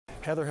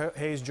Heather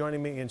Hayes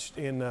joining me in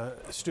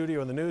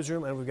studio in the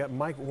newsroom, and we've got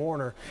Mike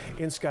Warner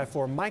in Sky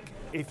 4. Mike,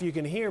 if you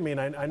can hear me,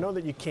 and I know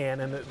that you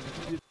can, and it's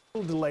a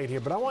little delayed here,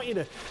 but I want you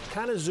to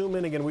kind of zoom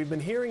in again. We've been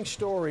hearing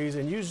stories,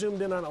 and you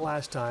zoomed in on it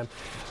last time.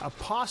 A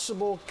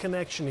possible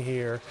connection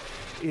here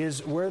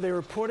is where they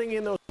were putting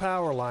in those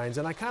power lines,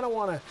 and I kind of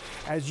want to,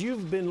 as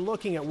you've been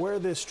looking at where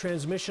this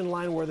transmission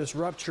line, where this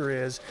rupture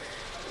is,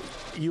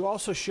 you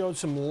also showed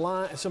some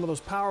of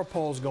those power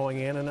poles going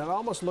in, and it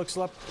almost looks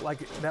like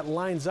that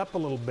lines up a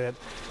little bit.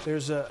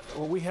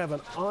 We have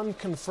an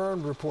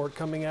unconfirmed report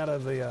coming out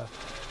of the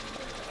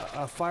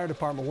fire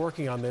department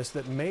working on this,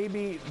 that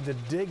maybe the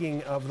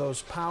digging of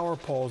those power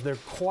poles, they're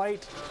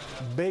quite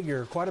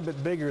a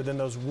bit bigger than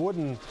those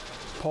wooden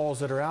poles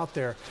that are out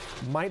there,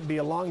 might be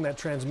along that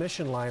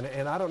transmission line.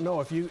 And I don't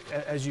know if you,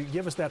 as you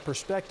give us that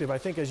perspective, I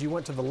think as you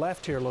went to the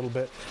left here a little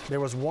bit, there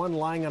was one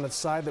lying on its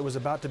side that was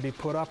about to be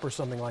put up or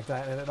something like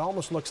that, and it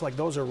almost looks like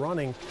those are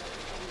running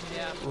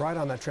right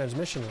on that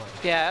transmission line.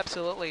 Yeah,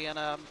 absolutely. And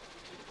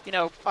you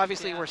know,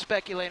 obviously we're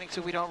speculating,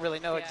 so we don't really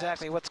know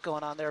exactly what's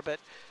going on there,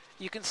 but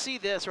you can see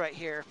this right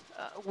here,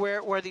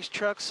 where these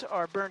trucks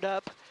are burned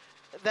up.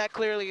 That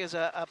clearly is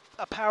a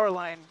power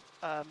line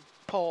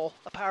pole,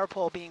 a power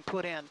pole being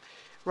put in.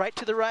 Right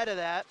to the right of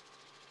that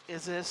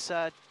is this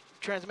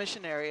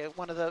transmission area,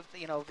 one of the,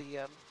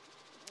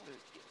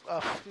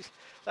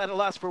 at a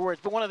loss for words,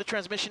 but one of the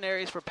transmission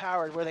areas for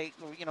power where they,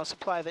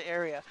 supply the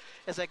area.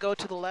 As I go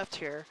to the left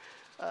here,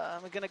 I'm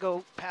going to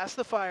go past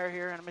the fire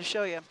here, and I'm going to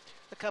show you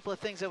a couple of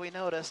things that we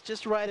noticed,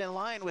 just right in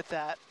line with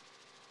that.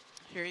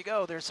 Here you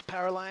go. There's some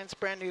power lines,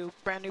 brand new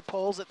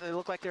poles that they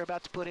look like they're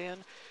about to put in,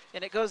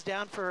 and it goes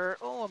down for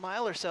a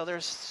mile or so.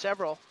 There's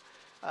several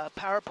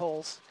power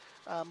poles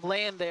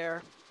laying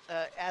there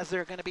as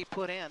they're going to be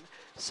put in.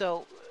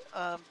 So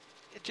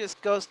it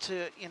just goes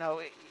to, you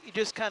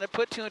just kind of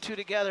put two and two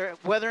together.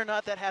 Whether or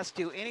not that has to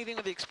do anything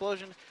with the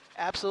explosion,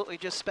 absolutely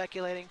just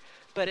speculating.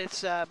 But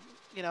it's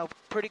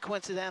pretty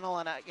coincidental,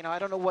 and I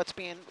don't know what's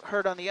being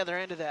heard on the other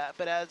end of that.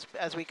 But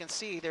as we can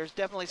see, there's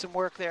definitely some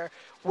work there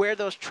where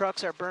those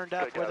trucks are burned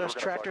up, where those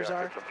tractors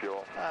are.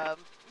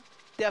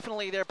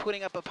 Definitely, they're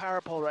putting up a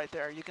power pole right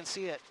there. You can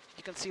see it.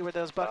 You can see where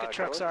those bucket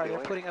trucks are. They're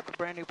putting up a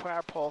brand new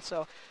power pole.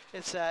 So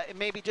it's it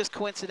may be just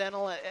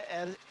coincidental,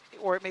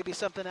 or it may be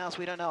something else.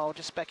 We don't know.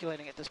 Just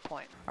speculating at this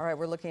point. All right,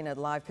 we're looking at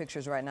live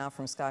pictures right now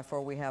from Sky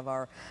 4. We have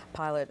our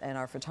pilot and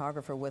our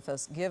photographer with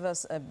us. Give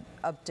us an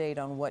update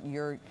on what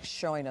you're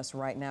showing us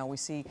right now. We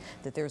see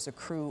that there's a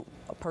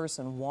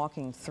person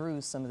walking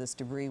through some of this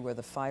debris where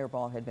the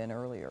fireball had been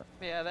earlier.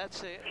 Yeah,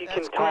 that's it. You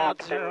can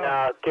talk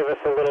and give us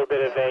a little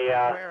bit of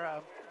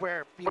a...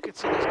 Where you can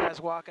see these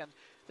guys walking.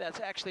 That's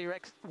actually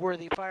where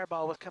the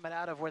fireball was coming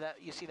out of, where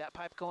you see that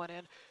pipe going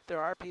in. There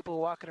are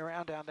people walking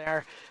around down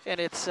there, and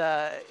it's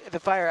the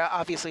fire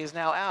obviously is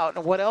now out.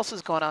 And what else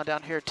is going on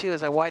down here too,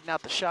 as I widen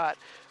out the shot,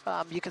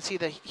 you can see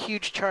the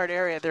huge charred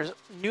area. There's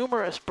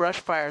numerous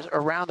brush fires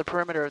around the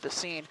perimeter of the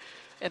scene.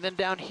 And then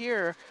down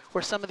here,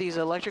 where some of these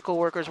electrical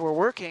workers were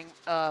working,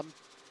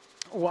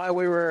 while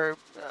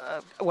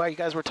you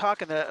guys were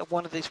talking,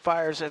 one of these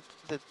fires,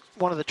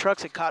 one of the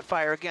trucks had caught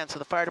fire again. So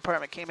the fire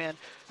department came in.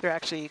 They're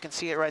actually, you can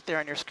see it right there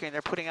on your screen.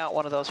 They're putting out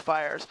one of those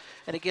fires.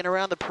 And again,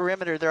 around the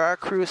perimeter, there are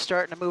crews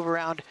starting to move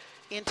around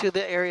into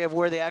the area of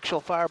where the actual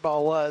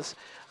fireball was.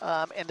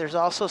 And there's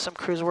also some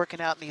crews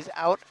working out in these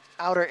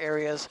outer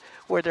areas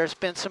where there's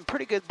been some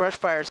pretty good brush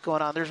fires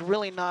going on. There's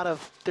really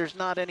there's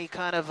not any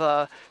kind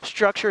of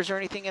structures or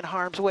anything in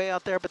harm's way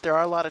out there, but there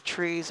are a lot of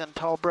trees and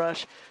tall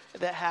brush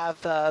that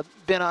have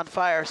been on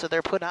fire, so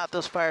they're putting out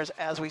those fires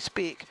as we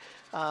speak.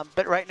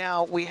 But right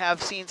now, we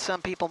have seen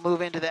some people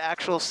move into the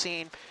actual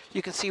scene.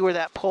 You can see where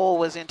that pole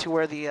was into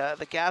where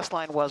the gas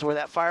line was, where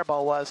that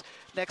fireball was.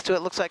 Next to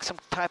it looks like some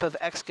type of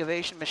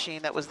excavation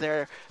machine that was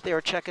there. They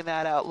were checking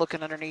that out,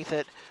 looking underneath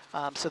it.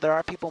 So there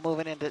are people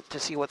moving in to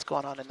see what's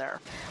going on in there.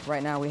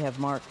 Right now we have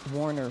Mark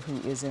Warner,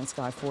 who is in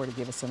Sky 4, to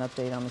give us an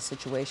update on the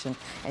situation.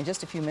 And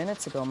just a few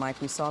minutes ago,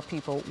 Mike, we saw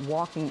people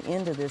walking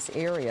into this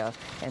area,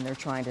 and they're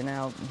trying to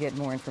now get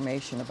more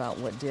information about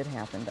what did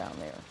happen down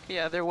there.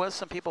 Yeah, there was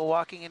some people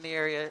walking in the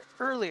area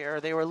earlier.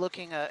 They were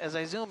looking, as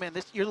I zoom in,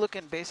 you're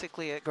looking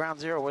basically at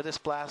ground zero where this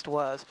blast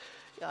was.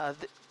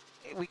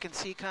 We can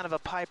see kind of a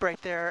pipe right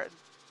there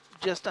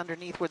just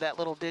underneath where that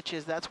little ditch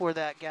is. That's where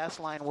that gas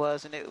line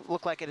was, and it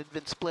looked like it had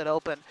been split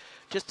open.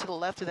 Just to the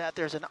left of that,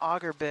 there's an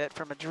auger bit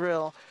from a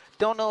drill.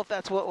 Don't know if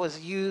that's what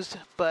was used,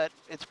 but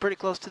it's pretty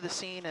close to the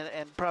scene,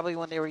 and probably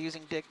when they were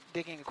using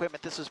digging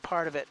equipment, this was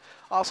part of it.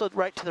 Also,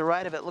 right to the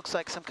right of it looks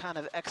like some kind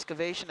of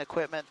excavation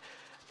equipment,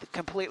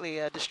 completely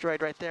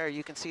destroyed right there.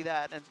 You can see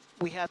that. And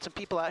we had some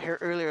people out here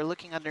earlier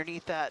looking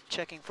underneath that,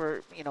 checking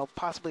for,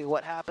 possibly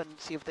what happened,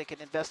 see if they can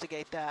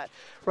investigate that.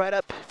 Right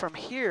up from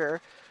here,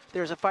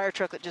 there's a fire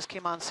truck that just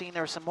came on scene.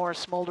 There were some more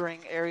smoldering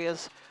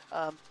areas.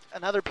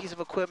 Another piece of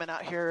equipment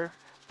out here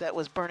that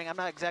was burning. I'm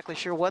not exactly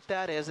sure what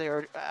that is. They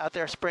were out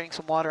there spraying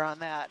some water on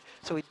that.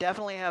 So we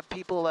definitely have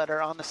people that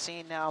are on the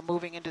scene now,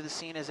 moving into the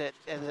scene as it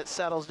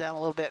settles down a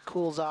little bit,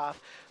 cools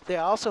off. They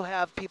also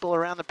have people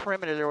around the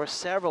perimeter. There were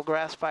several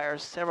grass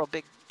fires, several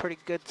big, pretty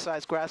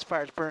good-sized grass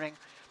fires burning.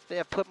 They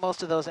have put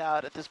most of those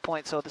out at this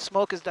point, so the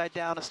smoke has died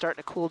down and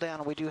starting to cool down,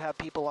 and we do have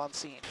people on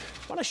scene.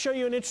 I want to show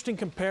you an interesting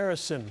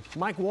comparison.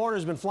 Mike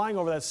Warner's been flying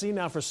over that scene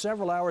now for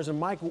several hours, and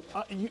Mike,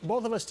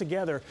 both of us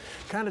together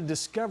kind of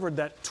discovered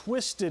that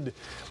twisted,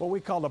 what we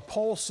call the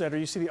pole setter.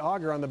 You see the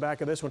auger on the back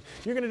of this one.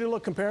 You're going to do a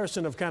little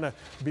comparison of kind of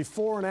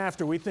before and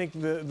after. We think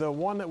the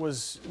one that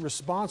was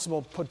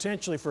responsible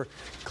potentially for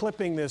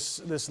clipping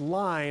this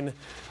line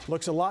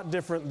looks a lot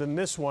different than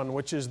this one,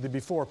 which is the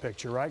before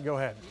picture, right? Go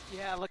ahead.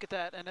 Yeah, look at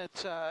that, and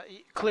it's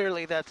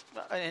clearly that's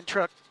an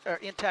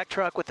intact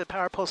truck with the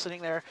power pole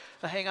sitting there.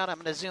 Hang on, I'm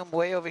going to zoom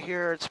way over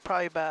here. It's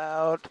probably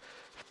about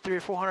 300 or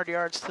 400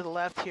 yards to the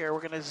left here. We're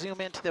going to zoom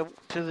into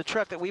the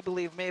truck that we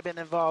believe may have been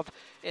involved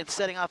in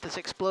setting off this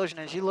explosion.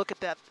 As you look at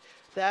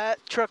that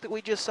truck that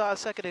we just saw a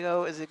second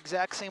ago is the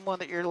exact same one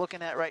that you're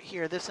looking at right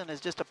here. This one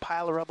is just a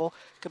pile of rubble,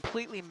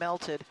 completely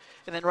melted.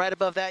 And then right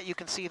above that, you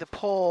can see the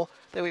pole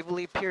that we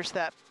believe pierced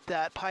that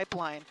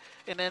pipeline.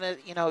 And then,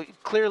 you know,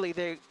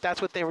 clearly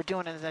that's what they were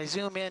doing. And as I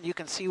zoom in, you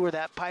can see where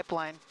that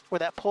pipeline, where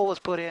that pole was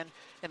put in,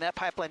 and that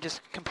pipeline just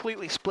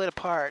completely split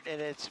apart.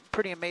 And it's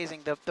pretty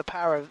amazing the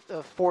power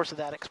of force of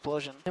that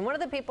explosion. And one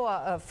of the people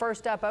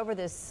first up over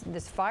this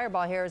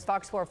fireball here is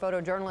Fox 4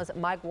 photojournalist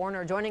Mike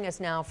Warner, joining us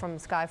now from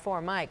Sky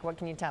 4. Mike, what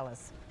can you tell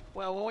us?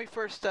 Well, when we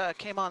first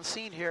came on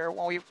scene here,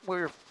 when we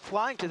were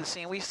flying to the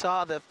scene, we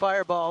saw the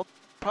fireball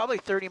probably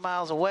 30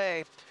 miles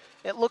away.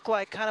 It looked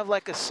like kind of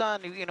like a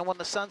sun, you know, when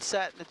the sun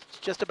set and it's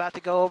just about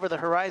to go over the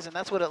horizon.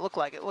 That's what it looked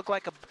like. It looked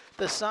like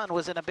the sun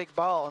was in a big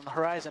ball on the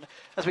horizon.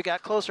 As we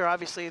got closer,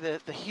 obviously,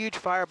 the huge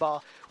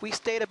fireball, we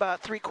stayed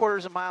about 3/4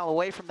 of a mile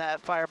away from that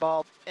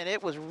fireball, and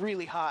it was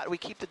really hot. We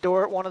keep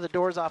one of the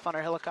doors off on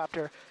our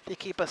helicopter to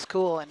keep us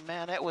cool, and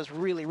man, it was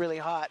really, really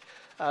hot.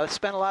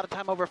 Spent a lot of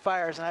time over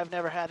fires, and I've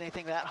never had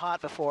anything that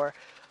hot before.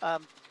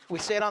 We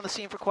stayed on the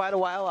scene for quite a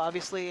while,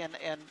 obviously,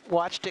 and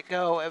watched it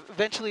go.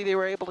 Eventually, they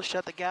were able to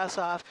shut the gas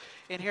off,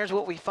 and here's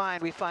what we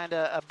find. We find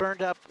a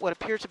burned up, what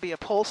appears to be a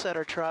pole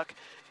setter truck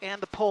and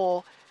the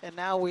pole, and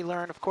now we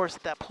learn, of course,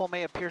 that pole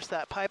may have pierced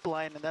that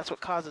pipeline, and that's what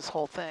caused this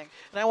whole thing.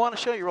 And I want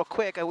to show you real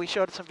quick. We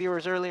showed it some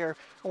viewers earlier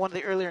on one of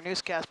the earlier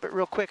newscasts, but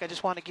real quick, I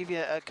just want to give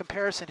you a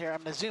comparison here.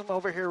 I'm going to zoom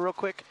over here real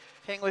quick.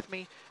 Hang with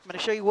me. I'm going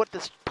to show you what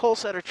this pole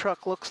setter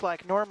truck looks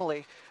like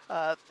normally.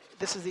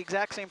 This is the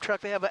exact same truck.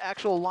 They have an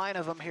actual line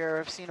of them here.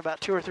 I've seen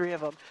about 2 or 3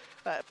 of them.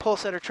 Pole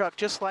setter truck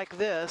just like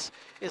this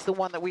is the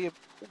one that we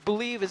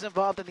believe is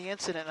involved in the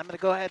incident. I'm going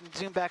to go ahead and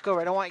zoom back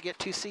over. I don't want you to get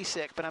too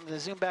seasick, but I'm going to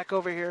zoom back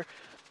over here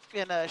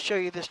and show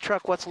you this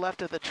truck, what's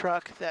left of the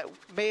truck that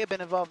may have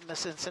been involved in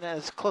this incident,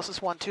 is the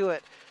closest one to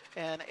it.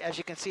 And as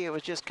you can see, it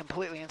was just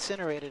completely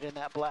incinerated in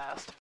that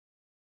blast.